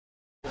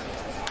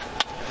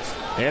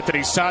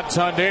Anthony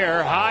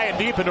Santander, high and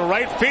deep into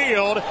right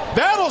field.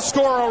 That'll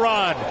score a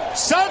run.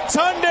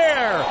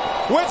 Santander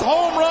with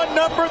home run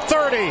number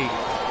 30.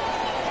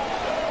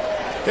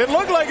 It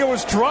looked like it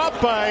was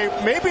dropped by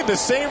maybe the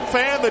same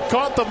fan that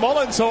caught the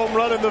Mullins home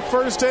run in the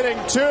first inning,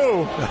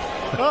 too.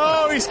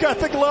 Oh, he's got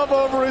the glove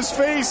over his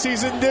face.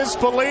 He's in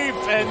disbelief,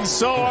 and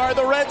so are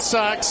the Red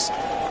Sox,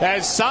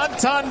 as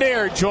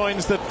Santander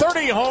joins the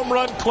 30 home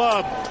run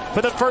club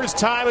for the first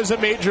time as a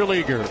major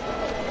leaguer.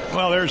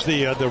 Well, there's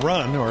the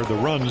run, or the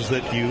runs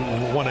that you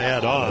want to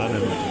add on.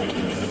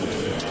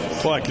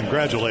 And boy,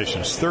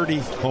 congratulations, 30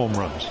 home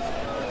runs.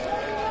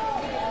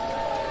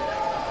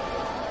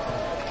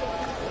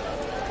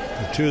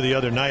 The 2 the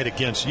other night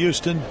against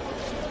Houston.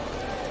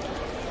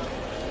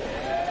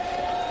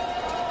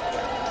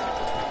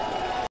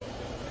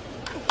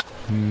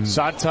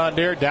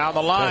 Santander down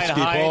the line,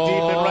 Pesky high ball.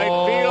 and deep in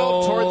right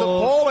field toward the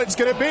pole. It's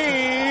going to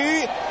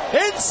be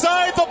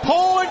inside the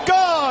pole and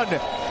gone.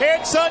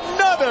 It's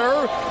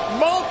another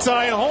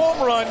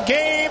multi-home run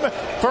game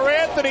for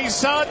Anthony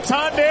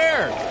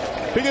Santander,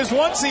 because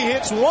once he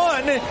hits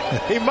one,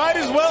 he might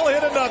as well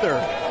hit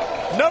another.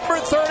 Number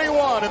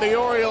 31, and the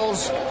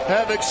Orioles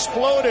have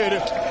exploded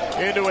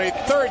into a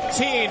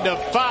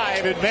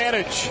 13-5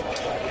 advantage.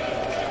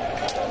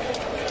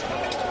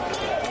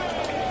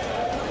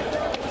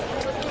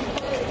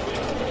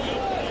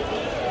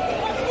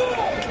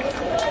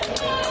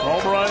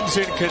 Home runs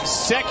in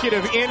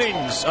consecutive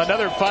innings.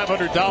 Another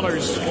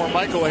 $500 for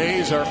Michael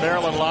Hayes, our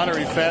Maryland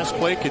Lottery fast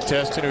play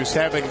contestant, who's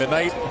having the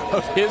night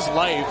of his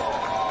life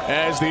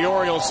as the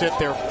Orioles hit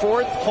their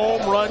 4th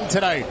home run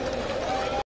tonight.